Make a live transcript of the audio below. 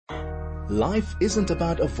Life isn't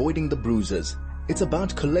about avoiding the bruises. It's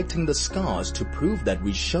about collecting the scars to prove that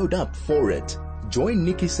we showed up for it. Join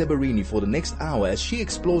Nikki Seberini for the next hour as she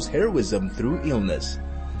explores heroism through illness.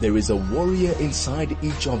 There is a warrior inside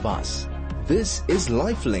each of us. This is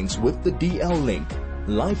Lifelinks with the DL Link.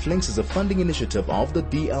 Lifelinks is a funding initiative of the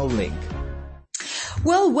DL Link.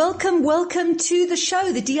 Well, welcome to the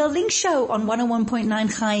show, the DL Link Show on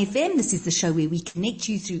 101.9 Chai FM. This is the show where we connect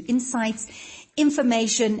you through insights,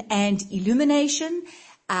 information and illumination.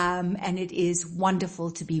 And it is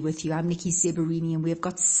wonderful to be with you. I'm Nikki Seberini and we've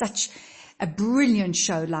got such a brilliant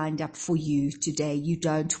show lined up for you today. You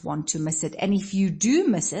don't want to miss it. And if you do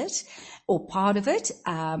miss it or part of it,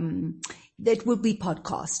 that will be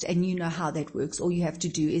podcast, and you know how that works. All you have to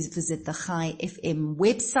do is visit the Chai FM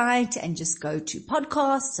website and just go to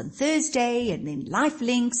podcasts on Thursday and then Life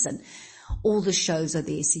Links, and all the shows are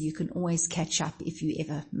there, so you can always catch up if you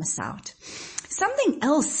ever miss out. Something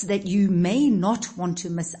else that you may not want to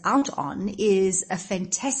miss out on is a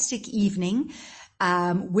fantastic evening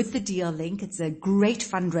with the DL Link. It's a great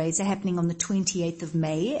fundraiser happening on the 28th of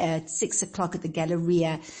May at 6 o'clock at the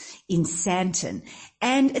Galleria in Sandton.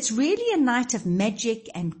 And it's really a night of magic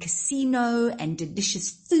and casino and delicious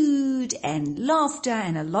food and laughter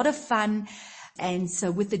and a lot of fun. And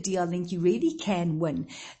so with the DL Link, you really can win.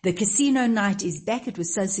 The casino night is back. It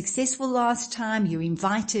was so successful last time. You're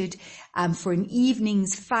invited for an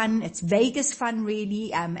evening's fun. It's Vegas fun,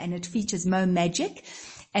 really, and it features Mo Magic.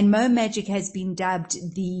 And Mo Magic has been dubbed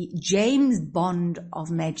the James Bond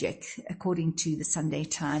of Magic, according to the Sunday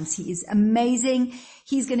Times. He is amazing.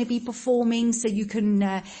 He's going to be performing, so you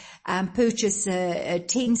can purchase a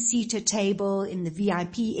 10-seater table in the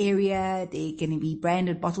VIP area. They're going to be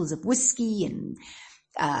branded bottles of whiskey and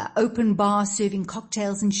open bar serving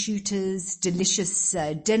cocktails and shooters, delicious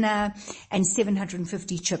dinner, and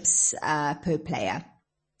 750 chips per player.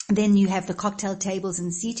 Then you have the cocktail tables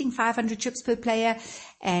and seating, 500 chips per player,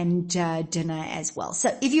 and dinner as well.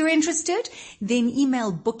 So if you're interested, then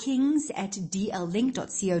email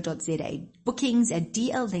bookings@dllink.co.za.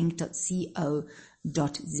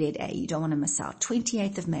 bookings@dllink.co.za. You don't want to miss out.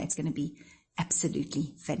 28th of May, it's going to be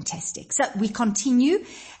absolutely fantastic. So we continue.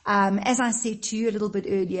 As I said to you a little bit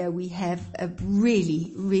earlier, we have a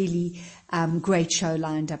really great show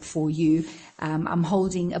lined up for you. I'm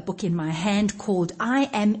holding a book in my hand called I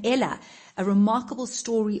Am Ella, a remarkable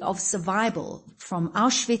story of survival from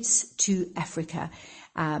Auschwitz to Africa.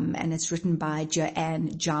 And it's written by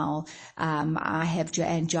Joanne, Jowell. I have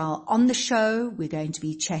Joanne Jowell on the show. We're going to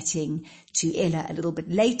be chatting to Ella a little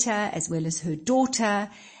bit later, as well as her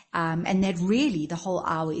daughter. And that really the whole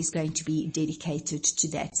hour is going to be dedicated to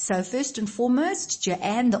that. So first and foremost,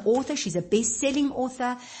 Joanne, the author, she's a best-selling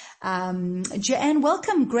author. Joanne,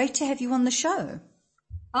 welcome. Great to have you on the show.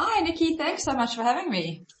 Hi, Nikki. Thanks so much for having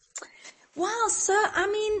me. Wow. So,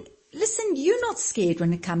 listen, you're not scared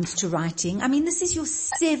when it comes to writing. This is your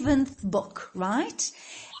 7th book, right?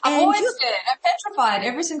 I'm always scared. I'm petrified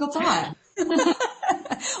every single time.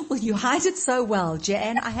 Well, you hide it so well,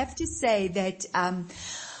 Joanne. I have to say that,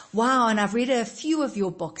 wow, and I've read a few of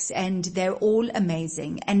your books and they're all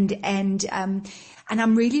amazing. And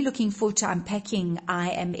I'm really looking forward to unpacking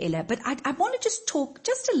I Am Ella. But I want to just talk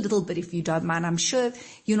just a little bit, if you don't mind. I'm sure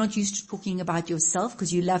you're not used to talking about yourself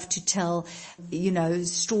because you love to tell,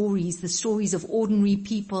 stories, the stories of ordinary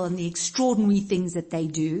people and the extraordinary things that they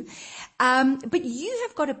do. But you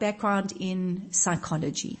have got a background in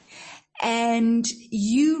psychology. And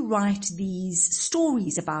you write these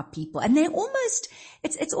stories about people, and they're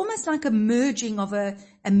it's almost like a merging of a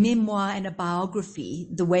memoir and a biography,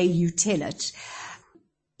 the way you tell it.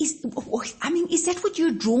 Is that what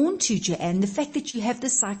you're drawn to, Joanne? The fact that you have the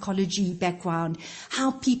psychology background,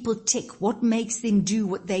 how people tick, what makes them do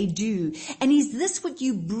what they do. And is this what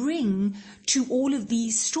you bring to all of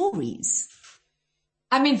these stories?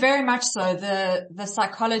 Very much so. The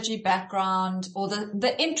psychology background, or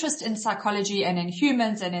the interest in psychology and in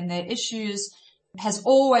humans and in their issues has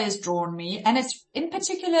always drawn me. And it's, in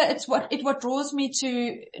particular, what draws me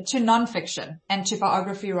to nonfiction and to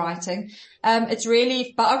biography writing. It's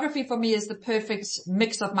really, biography for me is the perfect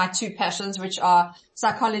mix of my two passions, which are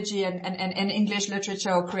psychology and English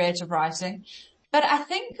literature or creative writing. But I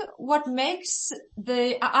think what makes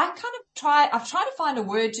I've tried to find a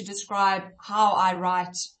word to describe how I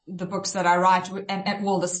write the books that I write and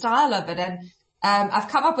the style of it. And, I've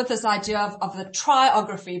come up with this idea of the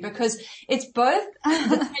triography, because it's both the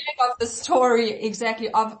telling of the story exactly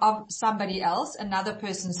of somebody else, another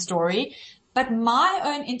person's story, but my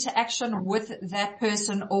own interaction with that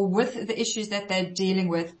person or with the issues that they're dealing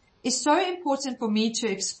with is so important for me to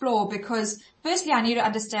explore, because firstly I need to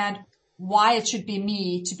understand why it should be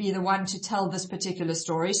me to be the one to tell this particular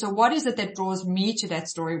story. So what is it that draws me to that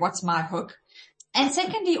story? What's my hook? And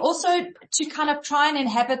secondly, also to kind of try and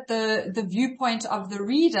inhabit the viewpoint of the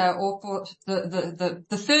reader, or for the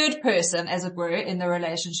third person, as it were, in the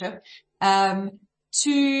relationship,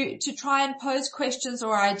 to try and pose questions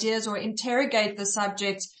or ideas or interrogate the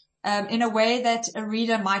subject in a way that a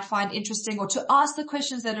reader might find interesting, or to ask the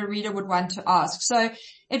questions that a reader would want to ask. So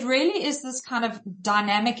it really is this kind of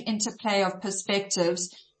dynamic interplay of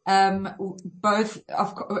perspectives, both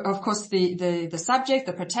of course the subject,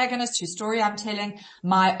 the protagonist whose story I'm telling,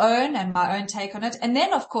 my own take on it. And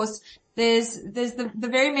then of course there's the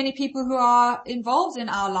very many people who are involved in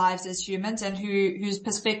our lives as humans and whose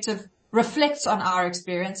perspective reflects on our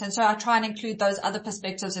experience. And so I try and include those other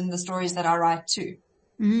perspectives in the stories that I write too.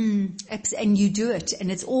 And you do it,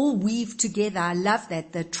 and it's all weaved together. I love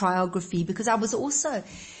that, the triography, because I was also,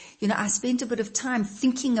 I spent a bit of time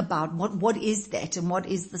thinking about what is that and what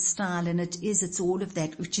is the style, and it's all of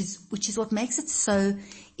that, which is what makes it so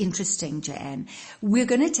interesting, Joanne. We're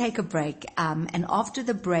going to take a break, and after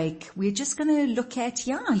the break, we're just going to look at,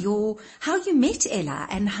 how you met Ella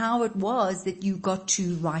and how it was that you got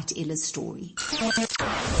to write Ella's story.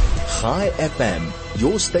 High FM,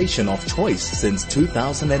 your station of choice since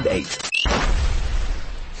 2008.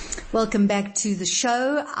 Welcome back to the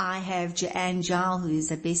show. I have Joanne Jowell, who is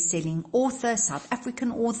a best-selling author, South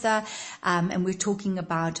African author, and we're talking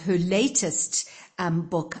about her latest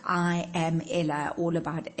book, I Am Ella, all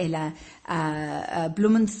about Ella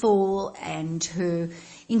Blumenthal and her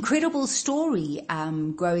incredible story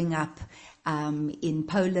growing up in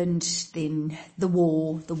Poland, then the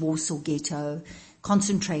war, the Warsaw Ghetto,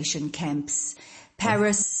 concentration camps,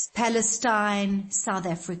 Paris, Palestine, South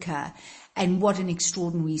Africa, and what an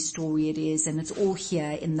extraordinary story it is. And it's all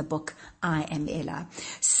here in the book, I Am Ella.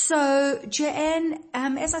 So, Joanne,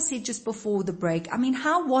 as I said just before the break,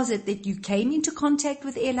 how was it that you came into contact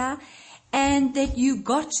with Ella and that you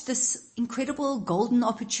got this incredible golden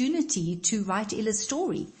opportunity to write Ella's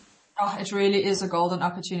story? Oh, it really is a golden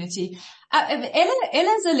opportunity.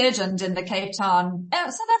 Ella's a legend in the Cape Town,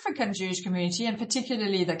 South African Jewish community, and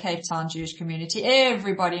particularly the Cape Town Jewish community.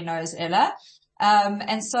 Everybody knows Ella.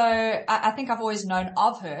 And so I think I've always known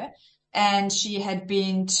of her, and she had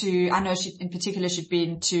been to, I know she, in particular, she'd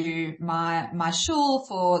been to my shul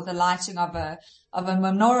for the lighting of a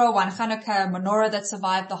menorah, one Hanukkah menorah that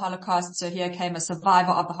survived the Holocaust. So here came a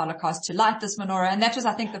survivor of the Holocaust to light this menorah. And that was,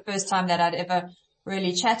 I think, the first time that I'd ever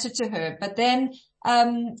really chatted to her. But then,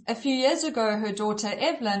 a few years ago, her daughter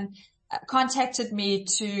Evelyn contacted me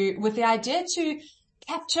with the idea to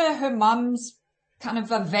capture her mom's kind of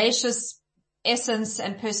vivacious essence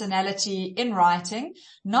and personality in writing,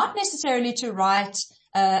 not necessarily to write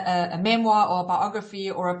a memoir or a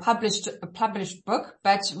biography or a published book,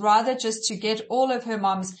 but rather just to get all of her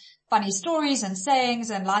mom's funny stories and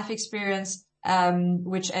sayings and life experience,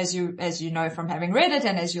 which as you know from having read it,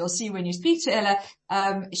 and as you'll see when you speak to Ella,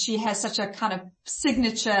 she has such a kind of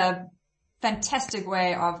signature, fantastic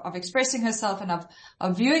way of expressing herself and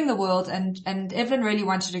of viewing the world. And Evelyn really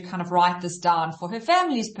wanted to kind of write this down for her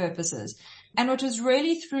family's purposes. And it was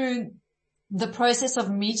really through the process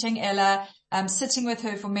of meeting Ella, sitting with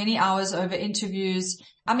her for many hours over interviews.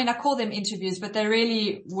 I call them interviews, but they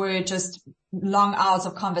really were just long hours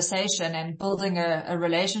of conversation and building a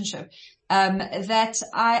relationship, that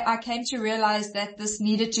I came to realize that this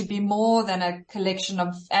needed to be more than a collection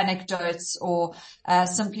of anecdotes or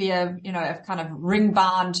simply a kind of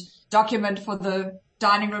ring-bound document for the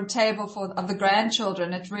dining room table of the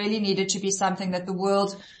grandchildren. It really needed to be something that the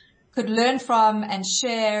world could learn from and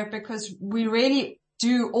share, because we really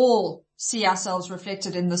do all see ourselves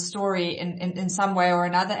reflected in the story in some way or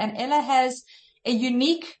another. And Ella has a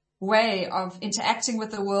unique way of interacting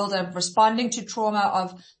with the world, of responding to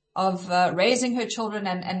trauma, of raising her children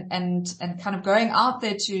and kind of going out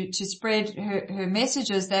there to spread her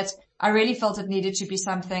messages, that I really felt it needed to be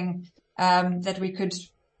something that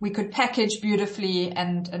we could package beautifully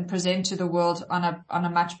and present to the world on a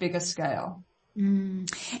much bigger scale.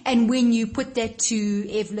 And when you put that to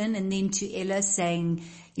Evelyn and then to Ella, saying,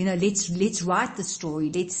 let's write the story,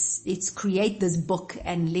 let's create this book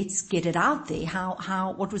and let's get it out there,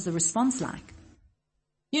 what was the response like?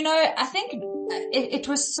 I think it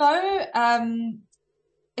was so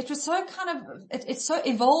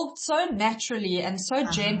evolved so naturally and so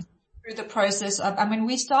gently through the process of,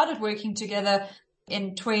 we started working together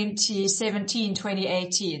in 2017,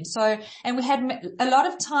 2018. So, and we had a lot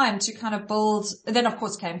of time to kind of build, then of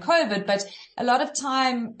course came COVID, but a lot of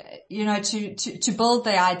time, to build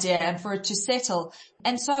the idea and for it to settle.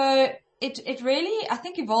 And so it really, I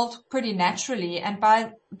think, evolved pretty naturally. And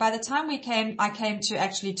by the time I came to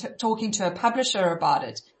actually talking to a publisher about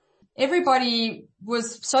it, everybody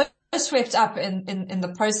was so swept up in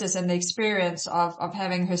the process and the experience of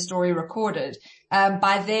having her story recorded.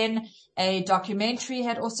 By then, a documentary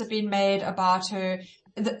had also been made about her.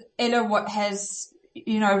 Ella has,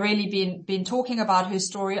 really been talking about her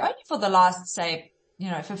story only for the last, say,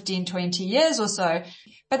 15, 20 years or so.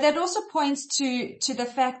 But that also points to the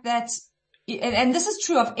fact that, and this is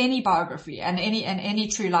true of any biography and any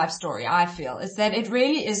true life story, I feel, is that it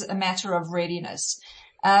really is a matter of readiness.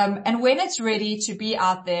 And when it's ready to be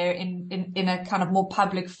out there in a kind of more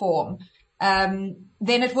public form,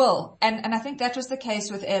 then it will. And I think that was the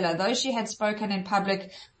case with Ella. Though she had spoken in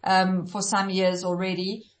public, for some years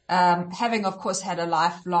already, having of course had a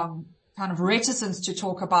lifelong kind of reticence to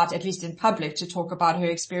talk about, at least in public, to talk about her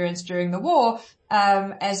experience during the war,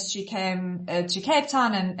 as she came to Cape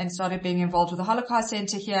Town and started being involved with the Holocaust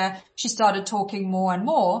Center here, she started talking more and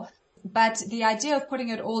more. But the idea of putting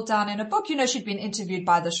it all down in a book, she'd been interviewed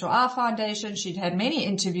by the Shoah Foundation. She'd had many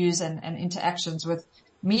interviews and interactions with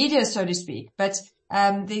media, so to speak. But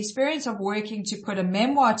the experience of working to put a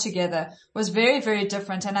memoir together was very, very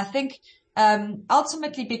different. And I think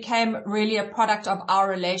ultimately became really a product of our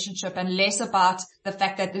relationship and less about the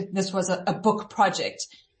fact that this was a book project.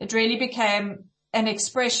 It really became an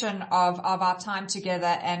expression of our time together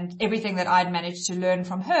and everything that I'd managed to learn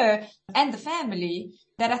from her and the family,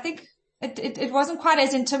 that I think it wasn't quite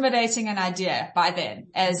as intimidating an idea by then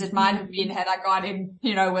as it might have been had I gone in,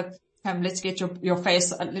 with, let's get your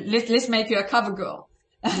face, let's make you a cover girl.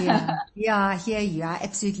 Yeah, I hear you. I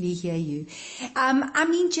absolutely hear you.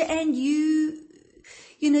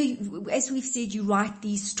 Joanne, as we've said, you write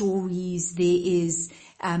these stories. There is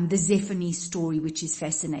the Zephany story, which is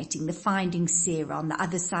fascinating. The Finding Sarah, on the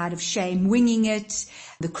other side of shame, Winging It,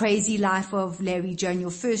 The Crazy Life of Larry Joan,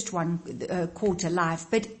 your first one, Quarter Life.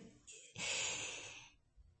 But,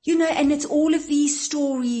 and it's all of these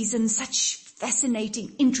stories and such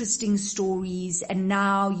fascinating, interesting stories. And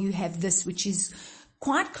now you have this, which is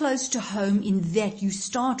quite close to home in that you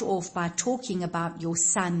start off by talking about your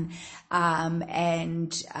son,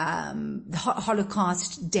 and the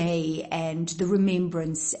Holocaust Day and the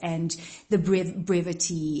remembrance and the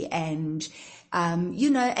brevity and, and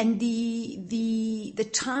the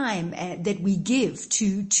time that we give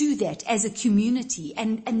to that as a community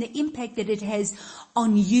and the impact that it has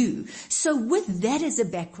on you. So with that as a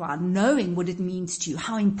background, knowing what it means to you,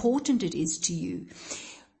 how important it is to you,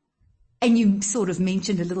 and you sort of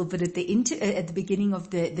mentioned a little bit at the beginning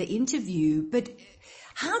of the interview, but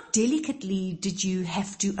how delicately did you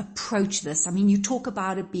have to approach this? I mean, you talk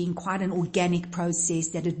about it being quite an organic process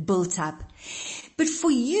that it built up. But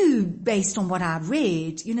for you, based on what I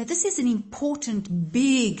read, this is an important,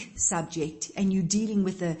 big subject, and you're dealing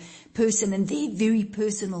with a person and their very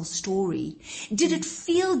personal story. Did it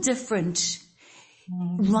feel different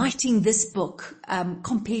writing this book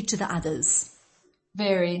compared to the others?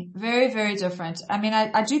 Very, very, very different. I mean,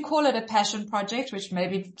 I do call it a passion project, which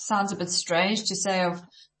maybe sounds a bit strange to say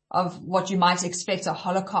of what you might expect a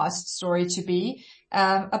Holocaust story to be.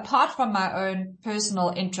 Apart from my own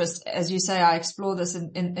personal interest, as you say, I explore this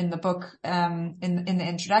in the book, in the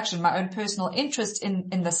introduction, my own personal interest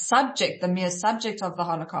in the subject, the mere subject of the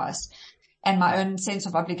Holocaust, and my own sense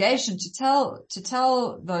of obligation to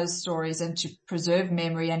tell those stories and to preserve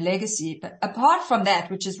memory and legacy. But apart from that,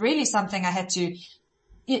 which is really something I had to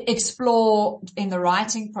explore in the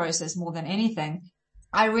writing process more than anything,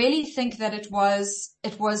 I really think that it was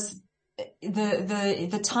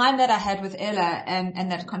the time that I had with Ella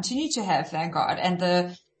and that continue to have, thank God, and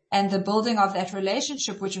the building of that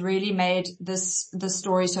relationship, which really made the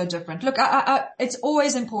story so different. Look, it's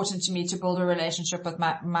always important to me to build a relationship with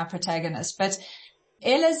my protagonist, but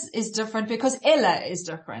Ella's is different because Ella is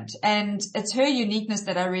different, and it's her uniqueness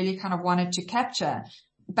that I really kind of wanted to capture.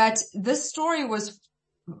 But this story was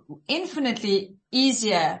infinitely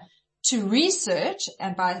easier to research,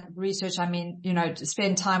 and by research I mean, to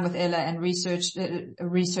spend time with Ella and research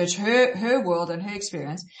her world and her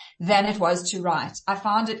experience, than it was to write. I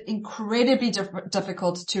found it incredibly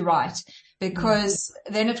difficult to write because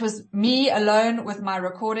then it was me alone with my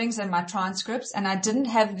recordings and my transcripts, and I didn't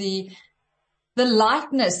have the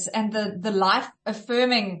lightness and the life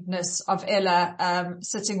affirmingness of Ella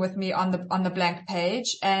sitting with me on the blank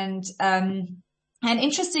page. And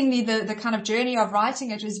interestingly, the kind of journey of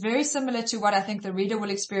writing it is very similar to what I think the reader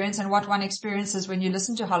will experience and what one experiences when you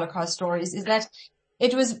listen to Holocaust stories, is that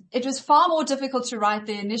it was far more difficult to write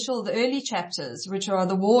the early chapters, which are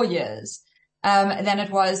the war years, than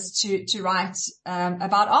it was to write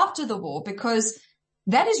about after the war, because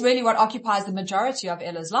that is really what occupies the majority of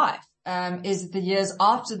Ella's life, is the years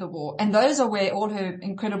after the war. And those are where all her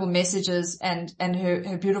incredible messages and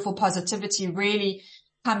her beautiful positivity really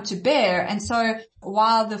come to bear. And so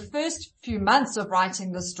while the first few months of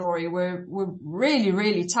writing the story were really,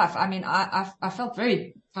 really tough, I mean, I felt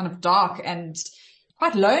very kind of dark and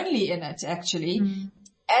quite lonely in it, actually. Mm.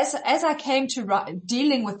 As I came to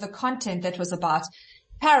dealing with the content that was about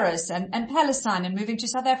Paris and Palestine and moving to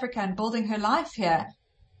South Africa and building her life here,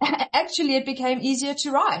 actually it became easier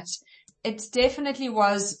to write. It definitely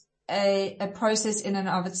was a process in and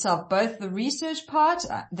of itself, both the research part,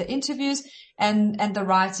 the interviews and the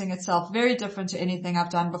writing itself, very different to anything I've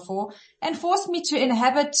done before, and forced me to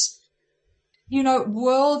inhabit,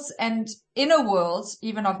 worlds and inner worlds,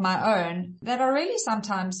 even of my own, that are really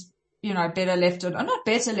sometimes, better left, or not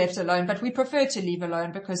better left alone, but we prefer to leave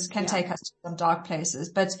alone because it can take us to some dark places.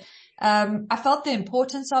 But I felt the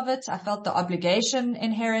importance of it. I felt the obligation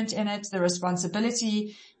inherent in it, the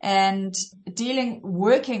responsibility, and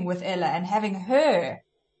working with Ella and having her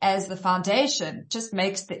as the foundation just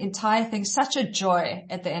makes the entire thing such a joy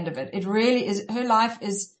at the end of it. It really is. Her life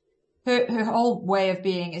is, her whole way of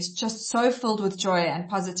being is just so filled with joy and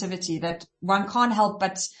positivity that one can't help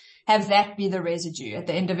but have that be the residue at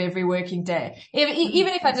the end of every working day.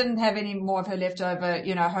 Even if I didn't have any more of her leftover,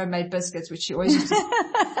 homemade biscuits, which she always used to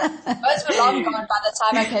those were long gone by the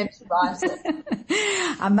time I came to write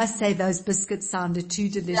it. I must say those biscuits sounded too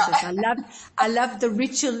delicious. Yeah. I love the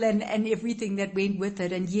ritual and everything that went with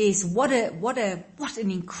it. And yes, what an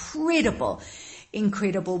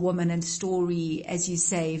incredible woman and story. As you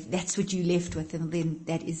say, that's what you left with, and then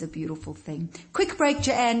that is a beautiful thing. Quick break,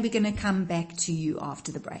 Joanne. We're going to come back to you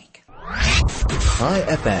after the break. High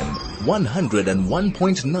FM,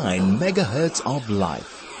 101.9 megahertz of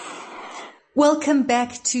life. Welcome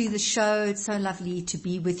back to the show. It's so lovely to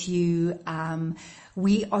be with you.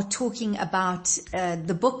 We are talking about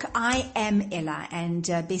the book I Am Ella, and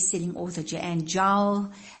best-selling author Joanne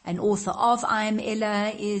Jowell, an author of I Am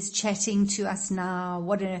Ella, is chatting to us now.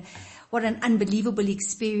 What an unbelievable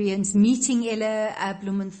experience meeting Ella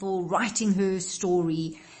Blumenthal, writing her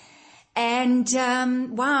story. And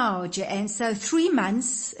wow, Joanne, so 3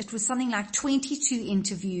 months, it was something like 22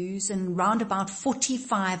 interviews and round about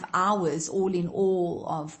 45 hours all in all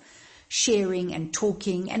of sharing and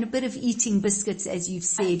talking and a bit of eating biscuits, as you've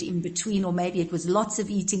said, in between, or maybe it was lots of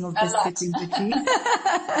eating of biscuits in between.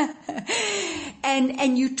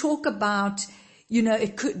 and you talk about,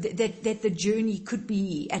 it could, that the journey could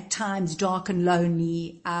be at times dark and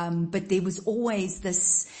lonely, but there was always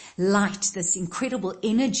this light, this incredible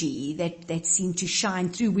energy that seemed to shine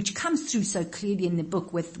through, which comes through so clearly in the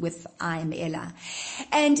book with I Am Ella.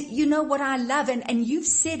 And what I love, and you've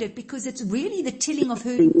said it, because it's really the telling of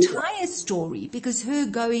her entire story, because her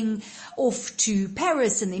going off to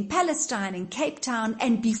Paris and then Palestine and Cape Town,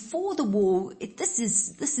 and before the war, this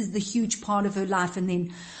is the huge part of her life, and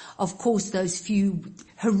then of course those few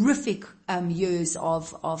horrific years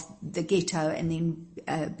of the ghetto, and then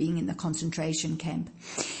being in the concentration camp.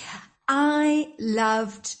 I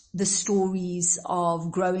loved the stories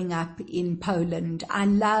of growing up in Poland. I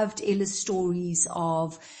loved Ella's stories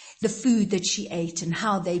of the food that she ate and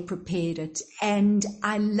how they prepared it. And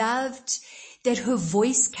I loved that her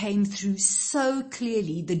voice came through so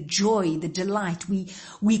clearly, the joy, the delight.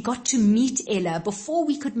 We got to meet Ella before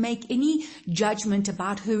we could make any judgment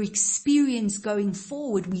about her experience going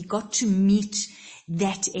forward. We got to meet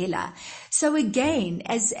that Ella. So again,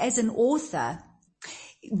 as an author,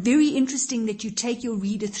 very interesting that you take your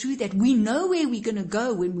reader through that. We know where we're going to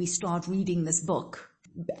go when we start reading this book.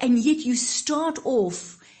 And yet you start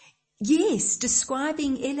off, yes,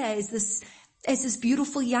 describing Ella as this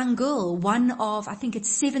beautiful young girl, one of, I think it's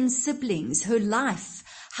 7 siblings, her life,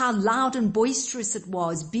 how loud and boisterous it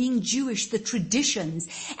was, being Jewish, the traditions,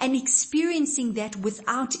 and experiencing that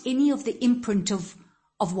without any of the imprint of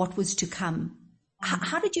what was to come.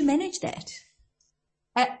 How did you manage that?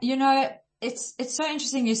 It's so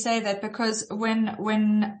interesting you say that, because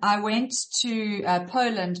when I went to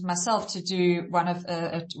Poland myself to do one of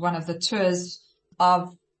the tours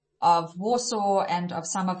of Warsaw and of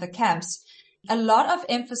some of the camps, a lot of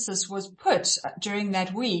emphasis was put during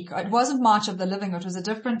that week. It wasn't March of the Living, it was a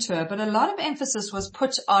different tour, but a lot of emphasis was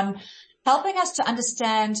put on helping us to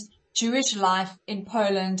understand Jewish life in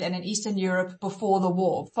Poland and in Eastern Europe before the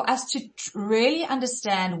war, for us to really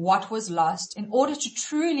understand what was lost. In order to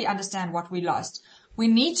truly understand what we lost, we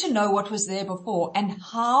need to know what was there before and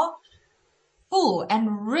how full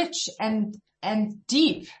and rich and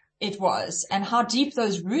deep it was, and how deep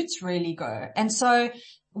those roots really go. And so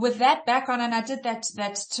with that background, and I did that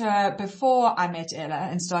tour before I met Ella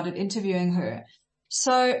and started interviewing her,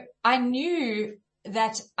 So I knew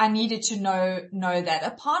that I needed to know that,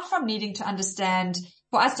 apart from needing to understand,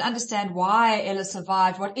 for us to understand why Ella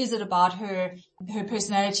survived, what is it about her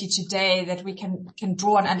personality today that we can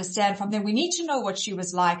draw and understand from, then we need to know what she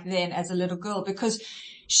was like then as a little girl, because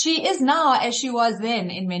she is now as she was then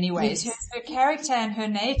in many ways. Yes. Her character and her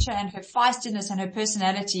nature and her feistiness and her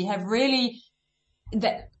personality have really,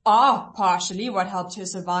 that are partially what helped her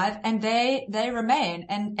survive, and they remain.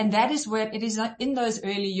 And that is where it is in those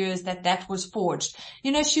early years that was forged.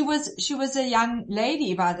 You know, she was a young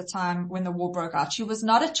lady by the time when the war broke out. She was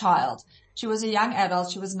not a child. She was a young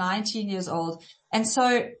adult. She was 19 years old. And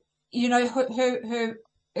so, you know, her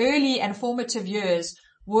early and formative years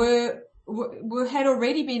had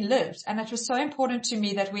already been lived. And it was so important to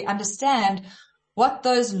me that we understand what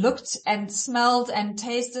those looked and smelled and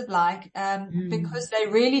tasted like, because they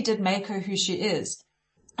really did make her who she is.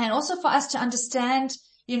 And also for us to understand,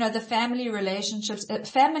 you know, the family relationships.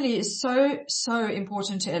 Family is so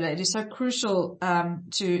important to Ella. It is so crucial,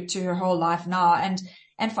 to her whole life now.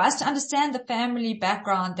 And for us to understand the family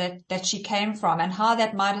background that she came from and how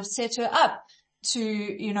that might have set her up to,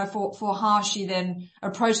 you know, for how she then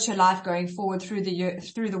approached her life going forward through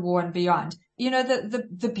the war and beyond. You know,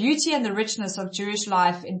 the beauty and the richness of Jewish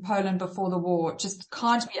life in Poland before the war just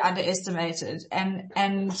can't be underestimated.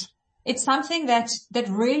 And it's something that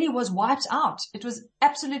really was wiped out. It was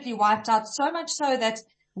absolutely wiped out, so much so that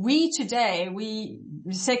we today,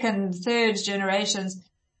 second, third generations,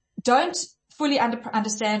 don't fully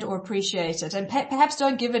understand or appreciate it, and perhaps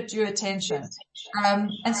don't give it due attention.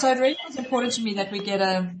 And so it really was important to me that we get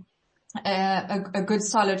a good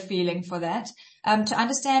solid feeling for that, to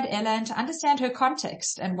understand Ella and to understand her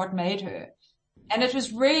context and what made her. And it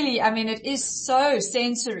was really, I mean, it is so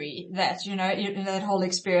sensory that, you know, that whole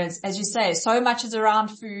experience, as you say, so much is around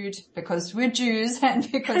food because we're Jews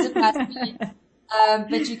and because it must be.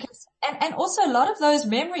 But you can, and also a lot of those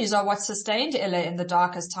memories are what sustained Ella in the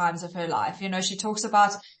darkest times of her life. You know, she talks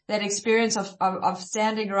about that experience of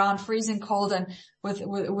standing around freezing cold and with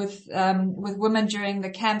women during the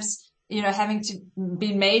camps, you know, having to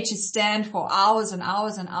be made to stand for hours and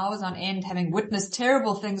hours and hours on end, having witnessed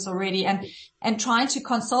terrible things already, and trying to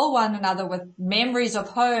console one another with memories of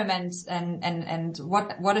home and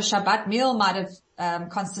what a Shabbat meal might have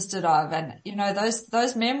consisted of. And, you know,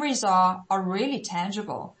 those memories are really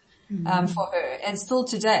tangible, for her, and still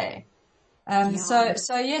today.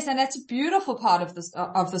 So yes, and that's a beautiful part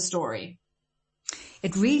of the story.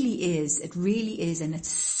 It really is. It really is. And it's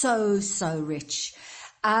so rich.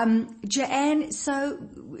 Joanne, so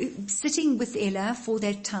sitting with Ella for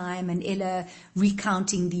that time and Ella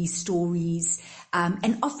recounting these stories,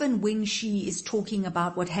 and often when she is talking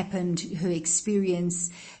about what happened, her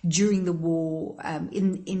experience during the war,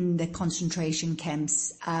 in the concentration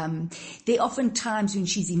camps, there are often times when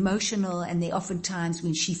she's emotional and there are often times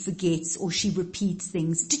when she forgets or she repeats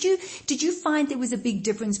things. Did you find there was a big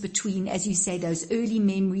difference between, as you say, those early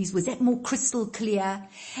memories? Was that more crystal clear?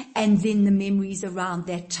 And then the memories around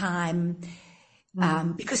that time,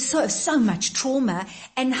 because so much trauma.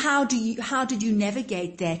 And how did you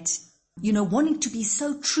navigate that, you know, wanting to be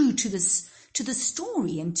so true to the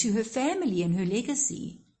story and to her family and her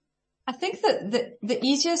legacy? I think that the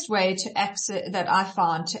easiest way to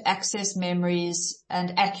access memories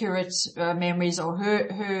and accurate memories, or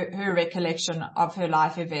her recollection of her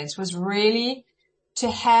life events, was really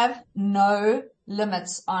to have no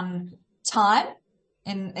limits on time,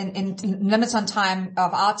 in limits on time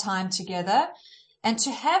of our time together, and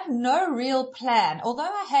to have no real plan. Although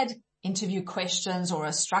I had interview questions or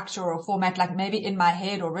a structure or a format, like maybe in my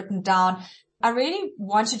head or written down, I really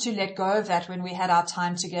wanted to let go of that when we had our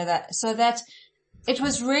time together, so that it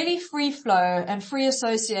was really free flow and free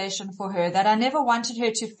association for her, that I never wanted her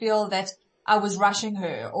to feel that I was rushing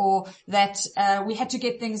her, or that we had to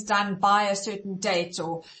get things done by a certain date,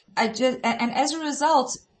 or and as a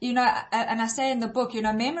result, you know, and I say in the book, you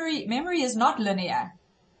know, memory is not linear.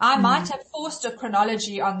 I might have forced a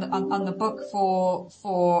chronology on the book for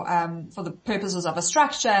the purposes of a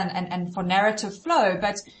structure and for narrative flow,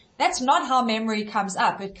 but that's not how memory comes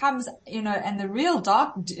up. It comes, you know, and the real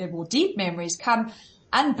dark or deep memories come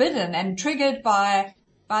unbidden and triggered by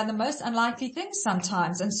the most unlikely things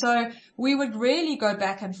sometimes. And so we would really go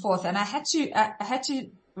back and forth, and I had to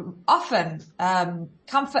often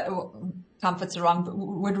comfort's wrong, but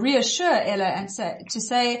would reassure Ella and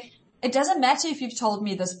say, it doesn't matter if you've told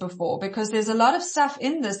me this before, because there's a lot of stuff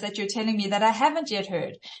in this that you're telling me that I haven't yet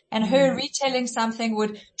heard. And her retelling something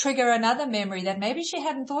would trigger another memory that maybe she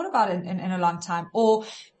hadn't thought about in a long time. Or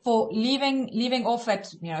for leaving off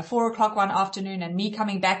at, 4:00 one afternoon and me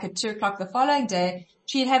coming back at 2:00 the following day,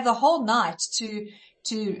 she'd have the whole night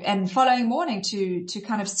and following morning to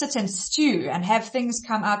kind of sit and stew and have things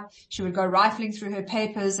come up. She would go rifling through her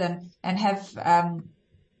papers and have,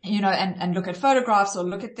 and look at photographs or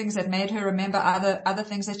look at things that made her remember other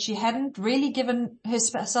things that she hadn't really given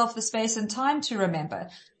herself the space and time to remember.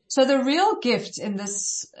 So the real gift in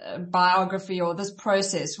this biography or this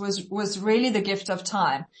process was really the gift of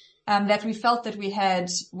time. That we felt that we had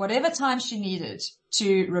whatever time she needed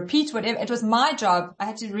to repeat whatever. It was my job. I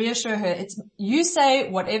had to reassure her, you say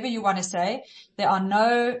whatever you want to say.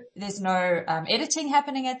 There's no editing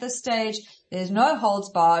happening at this stage. There's no holds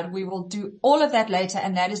barred. We will do all of that later,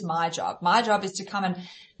 and that is my job. My job is to come and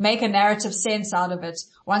make a narrative sense out of it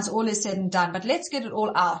once all is said and done. But let's get it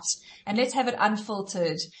all out and let's have it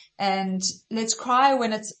unfiltered, and let's cry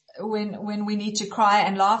when we need to cry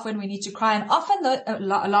and laugh when we need to cry. And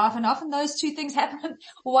often those two things happen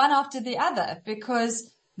one after the other,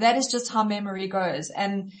 because that is just how memory goes.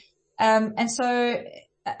 And so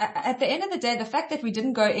at the end of the day, the fact that we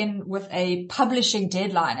didn't go in with a publishing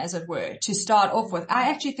deadline, as it were, to start off with, I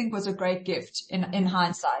actually think was a great gift in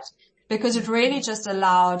hindsight, because it really just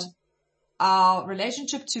allowed our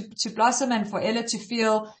relationship to blossom, and for Ella to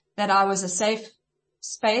feel that I was a safe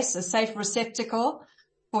space, a safe receptacle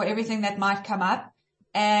for everything that might come up.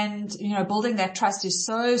 And, building that trust is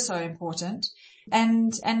so, so important.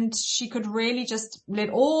 And she could really just let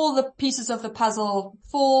all the pieces of the puzzle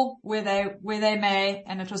fall where they may.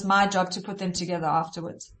 And it was my job to put them together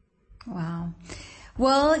afterwards. Wow.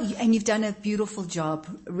 Well, and you've done a beautiful job,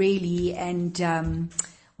 really. And,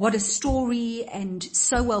 what a story, and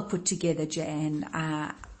so well put together, Joanne.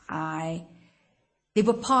 There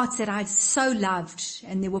were parts that I so loved,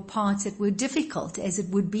 and there were parts that were difficult, as it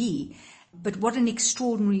would be. But what an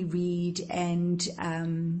extraordinary read, and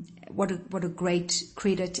what a great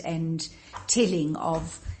credit and telling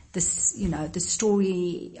of this, the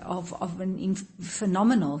story of an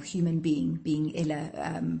phenomenal human being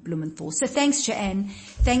Ella Blumenthal. So thanks, Joanne.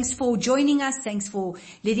 Thanks for joining us. Thanks for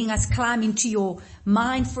letting us climb into your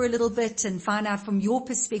mind for a little bit and find out from your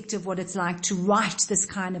perspective what it's like to write this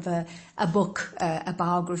kind of a book, a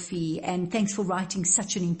biography. And thanks for writing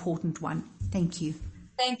such an important one. Thank you.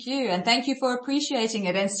 Thank you. And thank you for appreciating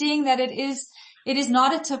it and seeing that it is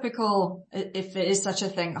not a typical, if there is such a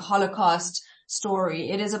thing, Holocaust story.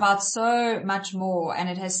 It is about so much more, and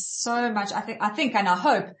it has so much, I think and I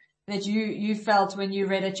hope that you felt when you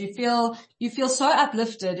read it, you feel so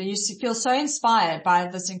uplifted, and you feel so inspired by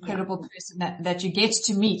this incredible person that you get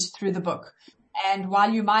to meet through the book. And while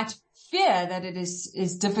you might fear that it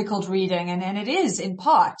is difficult reading, and it is in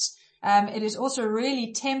part, it is also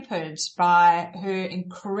really tempered by her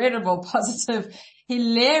incredible, positive,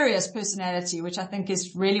 hilarious personality, which I think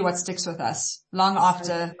is really what sticks with us long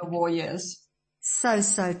after the war years. So,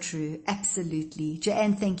 so true. Absolutely.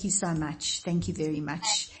 Joanne, thank you so much. Thank you very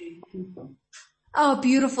much. Oh,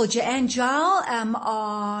 beautiful. Joanne Jowell,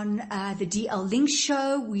 on the DL Link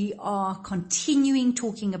show. We are continuing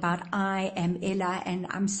talking about I Am Ella, and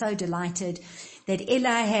I'm so delighted that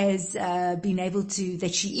Ella has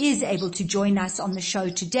that she is able to join us on the show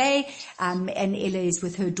today. And Ella is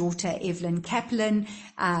with her daughter, Evelyn Kaplan,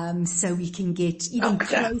 so we can get even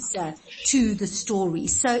closer to the story.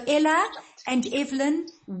 So Ella and Evelyn,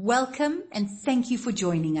 welcome, and thank you for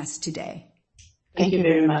joining us today. Thank you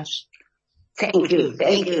very much. Thank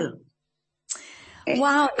you.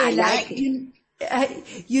 Wow, Ella,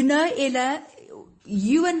 Ella,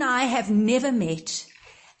 you and I have never met,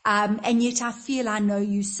 and yet I feel I know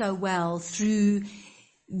you so well through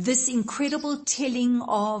this incredible telling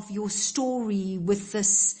of your story, with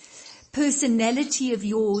this personality of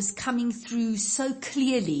yours coming through so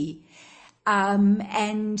clearly,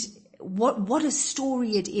 and what a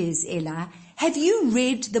story it is, Ella. Have you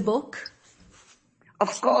read the book?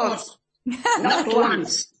 Of course. Not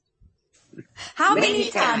once. How many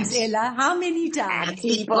times, Ella? How many times? I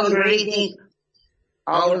keep on reading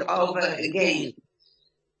all over again.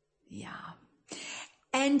 Yeah.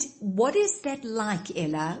 And what is that like,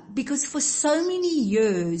 Ella? Because for so many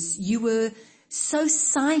years you were so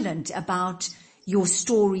silent about your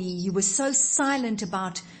story. You were so silent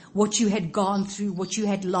about what you had gone through, what you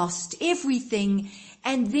had lost, everything.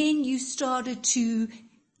 And then you started to,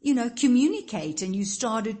 communicate, and you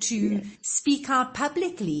started to speak out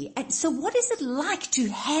publicly. And so what is it like to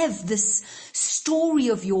have this story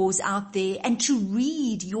of yours out there and to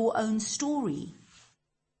read your own story?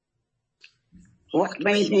 what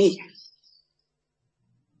made me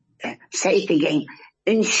say it again.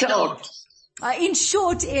 In short,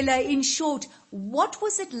 Ella, in short, what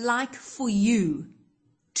was it like for you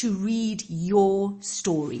to read your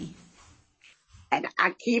story? and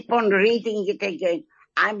I keep on reading it again.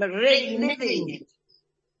 I'm reliving it.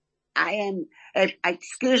 I am,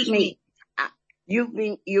 excuse me,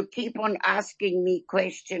 you keep on asking me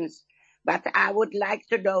questions, but I would like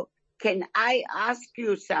to know, can I ask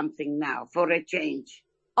you something now for a change?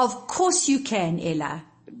 Of course you can, Ella.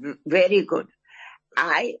 Very good.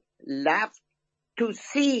 I love to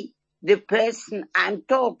see the person I'm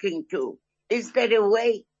talking to. Is there a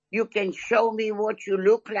way you can show me what you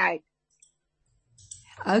look like?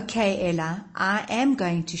 Okay, Ella, I am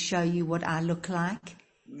going to show you what I look like.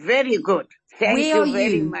 Very good. Thank Where you are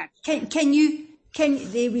very you? much.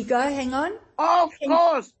 There we go, hang on. Of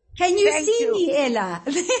course. Can you Thank see you. me, Ella?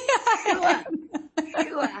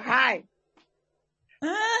 Sure. Hi.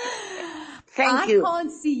 Thank you. I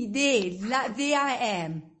can't see. There I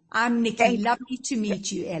am. I'm Nikki. Thank you. Lovely to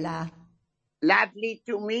meet you, Ella. Lovely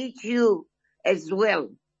to meet you as well.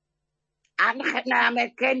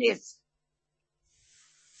 Aangename kennis.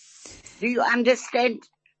 Do you understand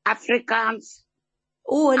Afrikaans?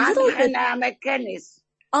 Oh, a little bit. Aangename kennis.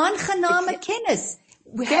 Aangename kennis.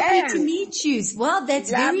 We're Yes. happy to meet you. Well,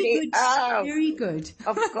 that's Lovely. very good. Oh. Very good.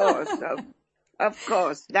 Of course. Of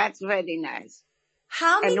course. That's very nice.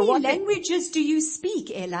 How And many what- languages do you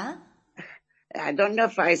speak, Ella? I don't know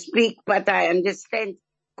if I speak, but I understand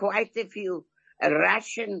quite a few.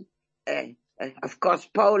 Russian, of course,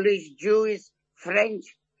 Polish, Jewish,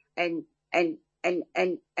 French, and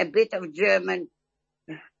a bit of German.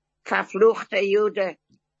 Verfluchte Jude.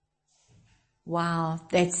 Wow,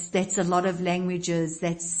 that's a lot of languages.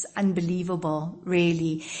 That's unbelievable,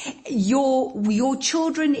 really. Your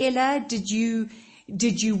children, Ella, did you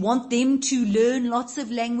want them to learn lots of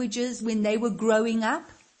languages when they were growing up?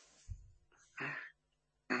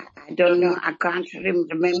 I don't know. I can't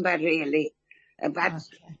remember really. But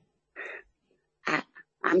Okay.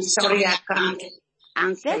 I'm sorry I can't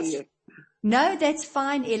answer you. No, that's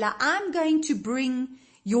fine, Ella. I'm going to bring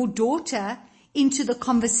your daughter into the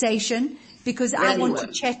conversation because I want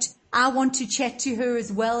to chat to her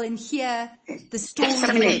as well and hear the story of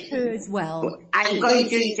her as well. I'm going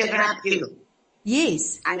to interrupt you.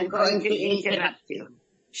 Yes, I'm going to interrupt you.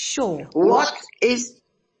 sure. What is,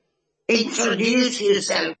 introduce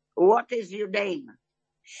yourself. What is your name?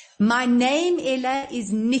 My name, Ella,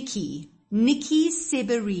 is Nikki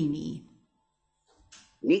Seberini.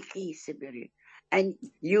 Nikki Siberian. And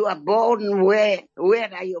you are born where?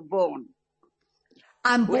 Where are you born?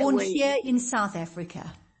 I'm Where born were you? here in South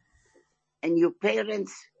Africa. And your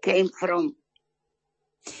parents came from?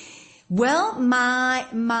 Well, my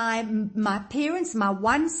parents, my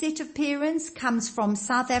one set of parents comes from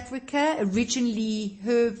South Africa, originally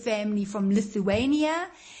her family from Lithuania,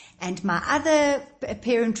 and my other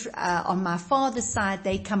parent on my father's side,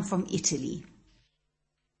 they come from Italy.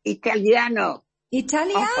 Italiano.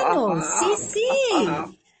 Italiano, sì,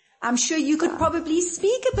 sì. I'm sure you could probably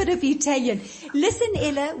speak a bit of Italian. Listen,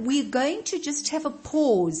 Ella, we're going to just have a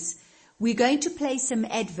pause. We're going to play some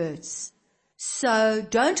adverts. So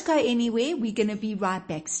don't go anywhere. We're going to be right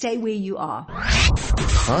back. Stay where you are.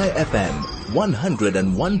 High FM,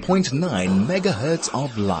 101.9 megahertz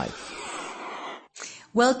of life.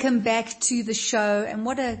 Welcome back to the show, and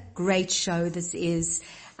what a great show this is.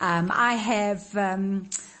 I have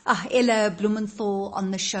Ella Blumenthal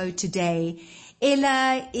on the show today.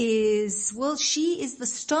 Ella she is the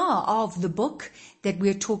star of the book that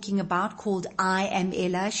we're talking about called I Am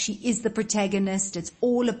Ella. She is the protagonist. It's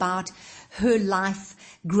all about her life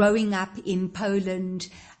growing up in Poland,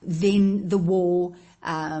 then the war.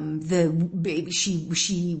 She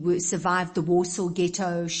survived the Warsaw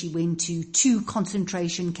Ghetto. She went to 2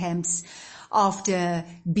 concentration camps. After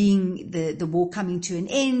the war coming to an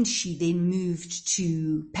end, she then moved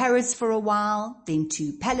to Paris for a while, then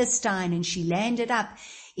to Palestine, and she landed up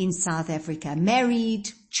in South Africa,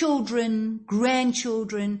 married, children,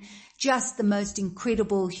 grandchildren, just the most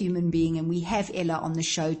incredible human being. And we have Ella on the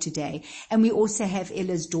show today. And we also have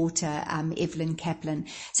Ella's daughter, Evelyn Kaplan.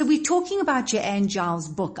 So we're talking about Joanne Jowell's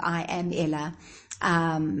book, I Am Ella.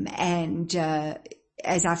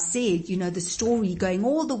 As I've said, the story going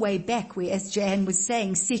all the way back where, as Joanne was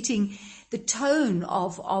saying, setting the tone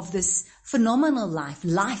of this phenomenal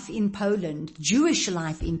life in Poland, Jewish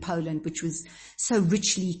life in Poland, which was so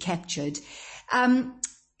richly captured.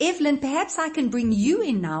 Evelyn, perhaps I can bring you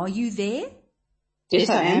in now. Are you there? Yes,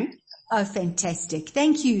 I am. Oh, fantastic.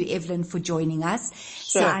 Thank you, Evelyn, for joining us.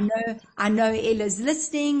 Sure. So I know Ella's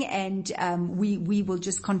listening, and we will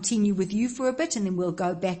just continue with you for a bit, and then we'll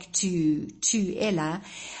go back to Ella.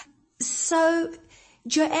 So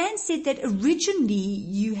Joanne said that originally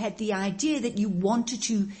you had the idea that you wanted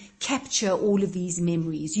to capture all of these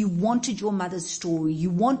memories. You wanted your mother's story. You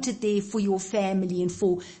wanted there for your family and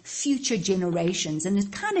for future generations. And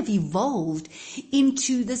it kind of evolved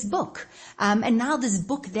into this book. And now this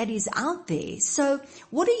book that is out there. So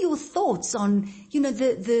what are your thoughts on,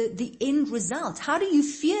 the end result? How do you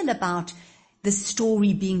feel about the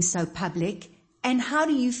story being so public? And how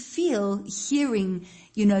do you feel hearing,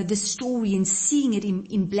 the story and seeing it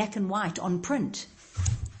in black and white on print?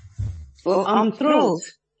 Well, I'm thrilled.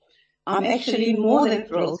 I'm actually more than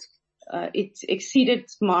thrilled. It exceeded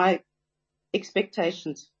my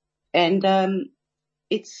expectations. And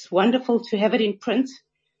it's wonderful to have it in print,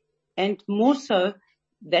 and more so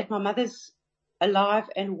that my mother's alive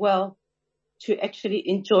and well to actually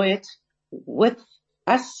enjoy it with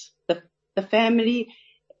us, the family,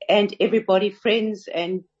 and everybody, friends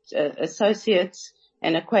and associates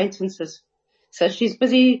and acquaintances. So she's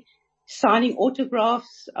busy signing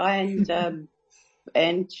autographs and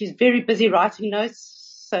she's very busy writing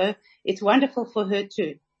notes. So it's wonderful for her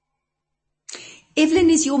too. Evelyn,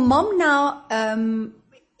 is your mom now, and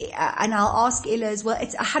I'll ask Ella as well,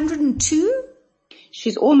 it's 102?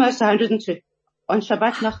 She's almost 102 on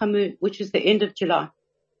Shabbat Nachamu, which is the end of July.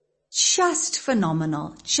 Just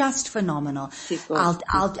phenomenal.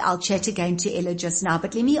 I'll chat again to Ella just now,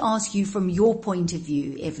 but let me ask you from your point of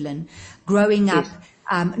view, Evelyn, growing up,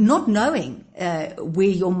 not knowing where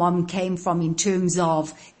your mom came from in terms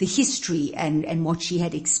of the history and what she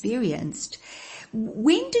had experienced.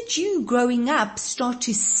 When did you, growing up, start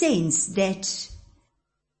to sense that,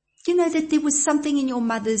 that there was something in your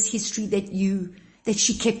mother's history that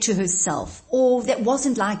she kept to herself, or that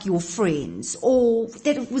wasn't like your friends, or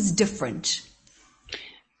that it was different?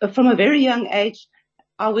 From a very young age,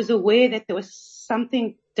 I was aware that there was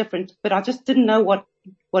something different, but I just didn't know what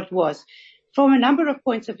it was. From a number of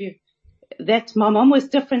points of view, that my mom was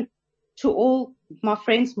different to all my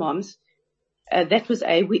friends' moms. That was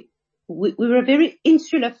we were a very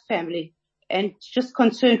insular family and just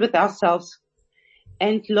concerned with ourselves.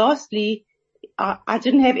 And lastly, I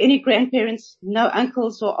didn't have any grandparents, no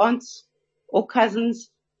uncles or aunts or cousins.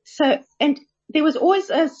 So, and there was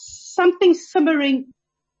always something simmering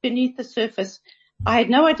beneath the surface. I had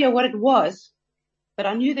no idea what it was, but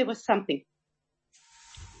I knew there was something.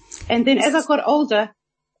 And then as I got older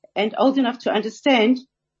and old enough to understand,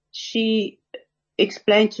 she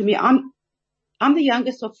explained to me, I'm the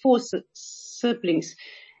youngest of 4 siblings.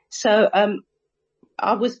 So,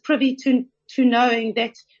 I was privy to knowing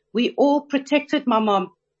that we all protected my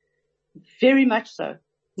mom, very much so,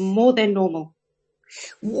 more than normal.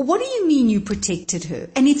 What do you mean you protected her?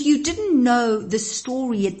 And if you didn't know the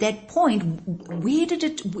story at that point, where did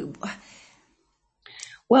that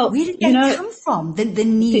come from, the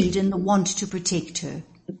need and the want to protect her?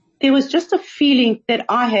 There was just a feeling that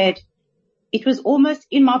I had. It was almost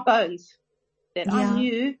in my bones that I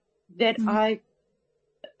knew that I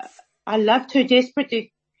loved her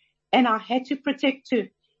desperately and I had to protect her.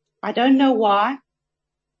 I don't know why,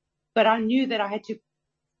 but I knew that I had to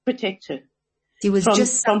protect her. There was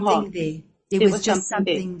just something there. There was just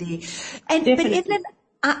something there. And, but Evelyn,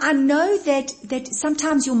 I know that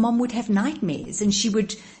sometimes your mom would have nightmares and she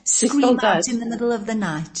would scream out in the middle of the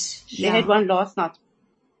night. She had one last night.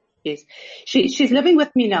 Yes. She's living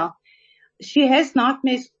with me now. She has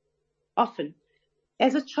nightmares often.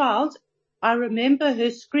 As a child, I remember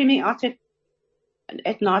her screaming out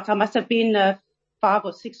at night. I must have been 5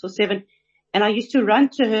 or 6 or 7. And I used to run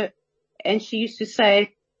to her and she used to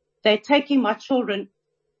say, "They're taking my children."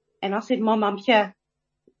 And I said, "Mom, I'm here.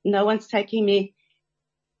 No one's taking me."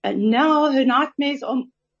 And now her nightmares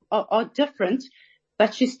are different,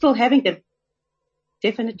 but she's still having them.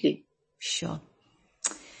 Definitely. Sure.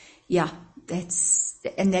 Yeah,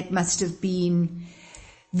 that must have been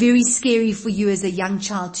very scary for you as a young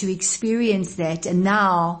child to experience that. And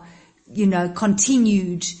now,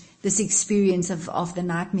 continued this experience of the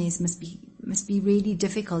nightmares must be really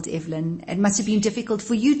difficult, Evelyn. It must have been difficult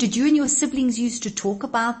for you. Did you and your siblings used to talk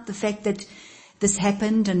about the fact that this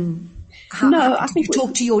happened, and did you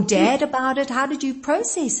talk to your dad about it? How did you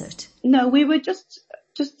process it? No, we were just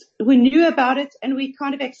we knew about it and we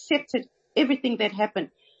kind of accepted everything that happened.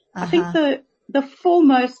 I think the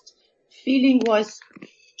foremost feeling was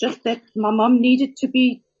just that my mom needed to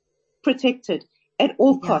be protected at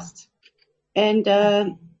all costs.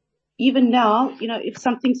 And even now, if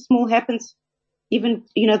something small happens, even,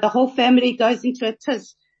 the whole family goes into a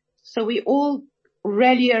tiz So we all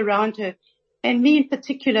rally around her. And me in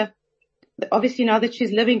particular, obviously now that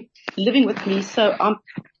she's living with me, so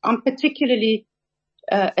I'm particularly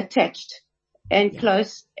attached and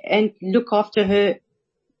close and look after her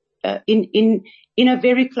in a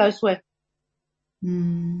very close way.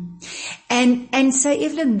 And so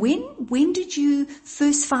Evelyn, when did you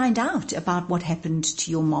first find out about what happened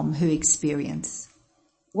to your mom, her experience?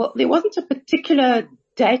 Well, there wasn't a particular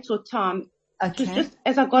date or time. Okay. It was just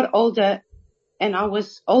as I got older and I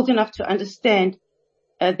was old enough to understand,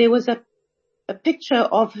 there was a picture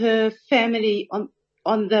of her family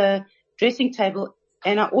on the dressing table,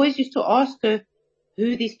 and I always used to ask her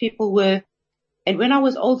who these people were. And when I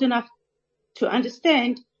was old enough to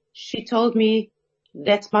understand, she told me,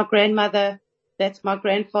 that's my grandmother, that's my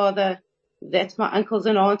grandfather, that's my uncles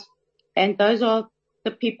and aunts, and those are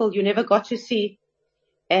the people you never got to see.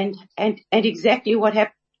 And exactly what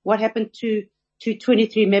happened to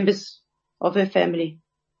 23 members of her family.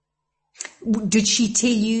 Did she tell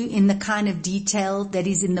you in the kind of detail that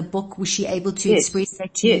is in the book? Was she able to express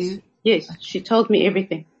that to you? Yes, she told me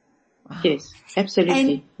everything. Wow. Yes,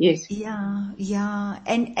 absolutely. Yes. Yeah.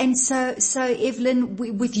 And so Evelyn,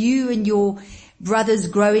 with you and your brothers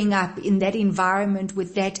growing up in that environment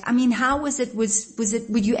with that, I mean, how was it?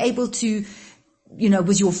 Were you able to,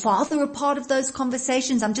 was your father a part of those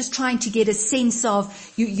conversations? I'm just trying to get a sense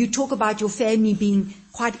of, you talk about your family being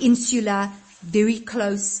quite insular, very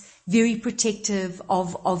close, very protective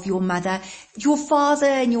of your mother. Your father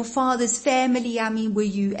and your father's family, I mean, were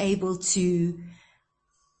you able to,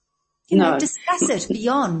 discuss it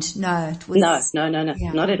beyond? No, it was. No,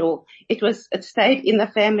 not at all. It stayed in the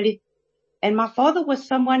family. And my father was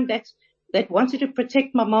someone that wanted to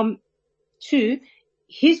protect my mom too.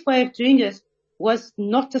 His way of doing this was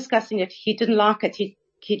not discussing it. He didn't like it.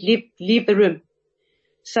 He'd leave the room.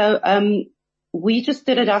 So, we just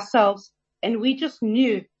did it ourselves, and we just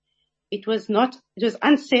knew it was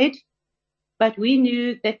unsaid, but we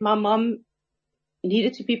knew that my mom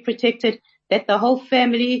needed to be protected, that the whole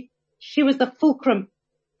family, she was the fulcrum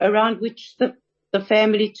around which the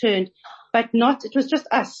family turned, but it was just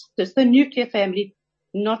us, just the nuclear family,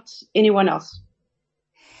 not anyone else.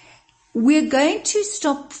 We're going to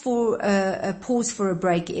stop for a pause for a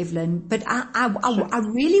break, Evelyn, but I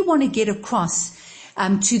really want to get across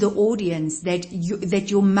to the audience that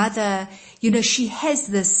your mother, she has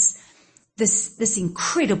this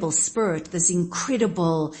incredible spirit, this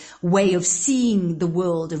incredible way of seeing the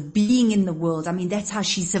world, of being in the world. I mean, that's how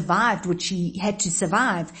she survived what she had to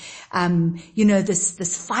survive.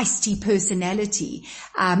 This feisty personality.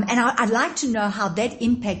 And I'd like to know how that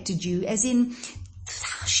impacted you, as in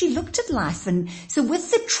how she looked at life. And so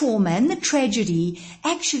with the trauma and the tragedy,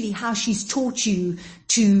 actually how she's taught you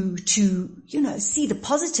to see the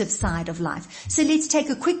positive side of life. So let's take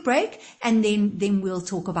a quick break and then we'll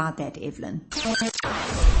talk about that, Evelyn.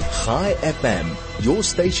 High FM, your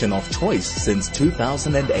station of choice since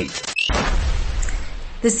 2008.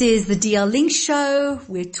 This is the DL Link Show.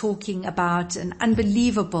 We're talking about an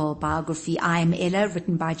unbelievable biography, I Am Ella,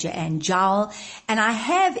 written by Joanne, Jowell. And I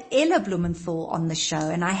have Ella Blumenthal on the show,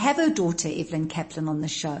 and I have her daughter, Evelyn Kaplan, on the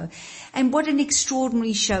show. And what an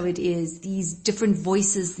extraordinary show it is. These different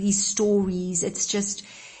voices, these stories.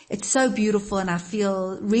 It's so beautiful, and I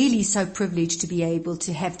feel really so privileged to be able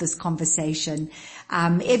to have this conversation.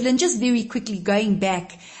 Evelyn, just very quickly going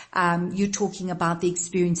back, you're talking about the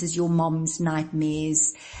experiences, your mom's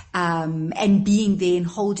nightmares, and being there and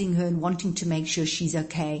holding her and wanting to make sure she's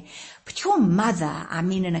okay. But your mother, I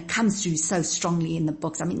mean, and it comes through so strongly in the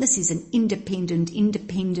books. I mean, this is an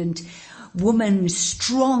independent woman,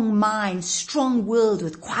 strong mind, strong-willed,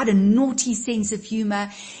 with quite a naughty sense of humor.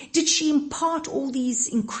 Did she impart all these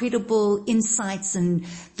incredible insights and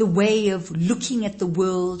the way of looking at the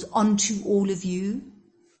world onto all of you?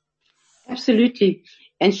 Absolutely.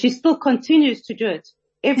 And she still continues to do it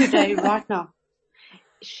every day right now.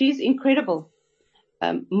 She's incredible.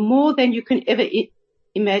 More than you can ever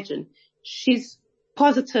imagine. She's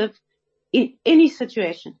positive in any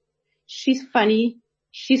situation. She's funny.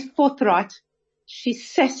 She's forthright.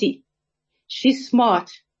 She's sassy. She's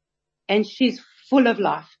smart. And she's full of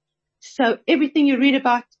life. So everything you read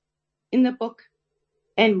about in the book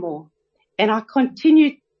and more. And I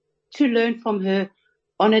continue to learn from her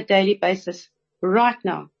on a daily basis right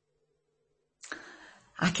now.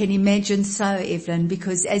 I can imagine so, Evelyn,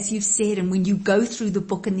 because as you've said, and when you go through the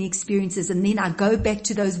book and the experiences, and then I go back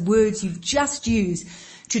to those words you've just used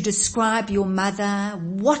to describe your mother,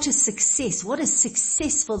 what a success, what a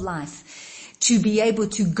successful life. to be able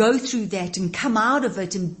to go through that and come out of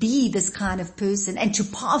it and be this kind of person and to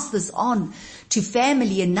pass this on to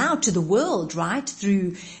family and now to the world, right?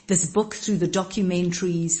 Through this book, through the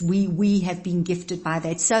documentaries, we have been gifted by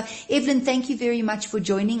that. So Evelyn, thank you very much for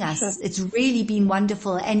joining us. Sure. It's really been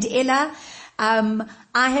wonderful. And Ella, I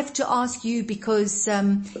have to ask you because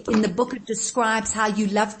in the book it describes how you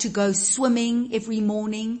love to go swimming every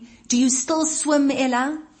morning. Do you still swim,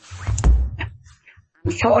 Ella?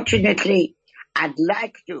 Unfortunately, I'd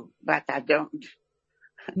like to, but I don't.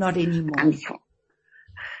 Not anymore.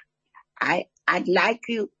 I'd like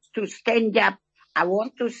you to stand up. I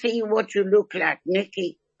want to see what you look like,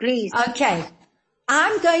 Nikki. Please. Okay.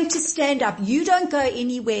 I'm going to stand up. You don't go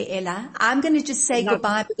anywhere, Ella. I'm going to just say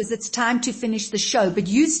goodbye because it's time to finish the show. But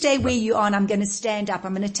you stay where you are and I'm going to stand up.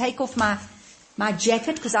 I'm going to take off my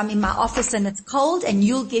jacket because I'm in my office and it's cold and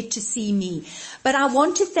you'll get to see me. But I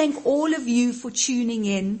want to thank all of you for tuning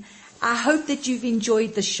in. I hope that you've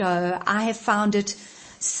enjoyed the show. I have found it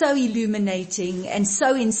so illuminating and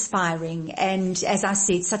so inspiring and, as I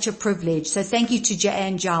said, such a privilege. So thank you to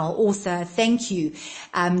Joanne, Jowell, author. Thank you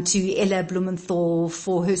to Ella Blumenthal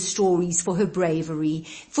for her stories, for her bravery,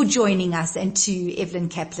 for joining us, and to Evelyn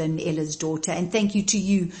Kaplan, Ella's daughter. And thank you to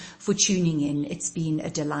you for tuning in. It's been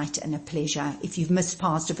a delight and a pleasure. If you've missed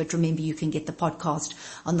past of it, remember you can get the podcast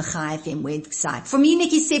on the Chai FM website. For me,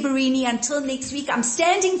 Nikki Seberini, until next week, I'm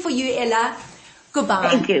standing for you, Ella. Goodbye.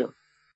 Thank you.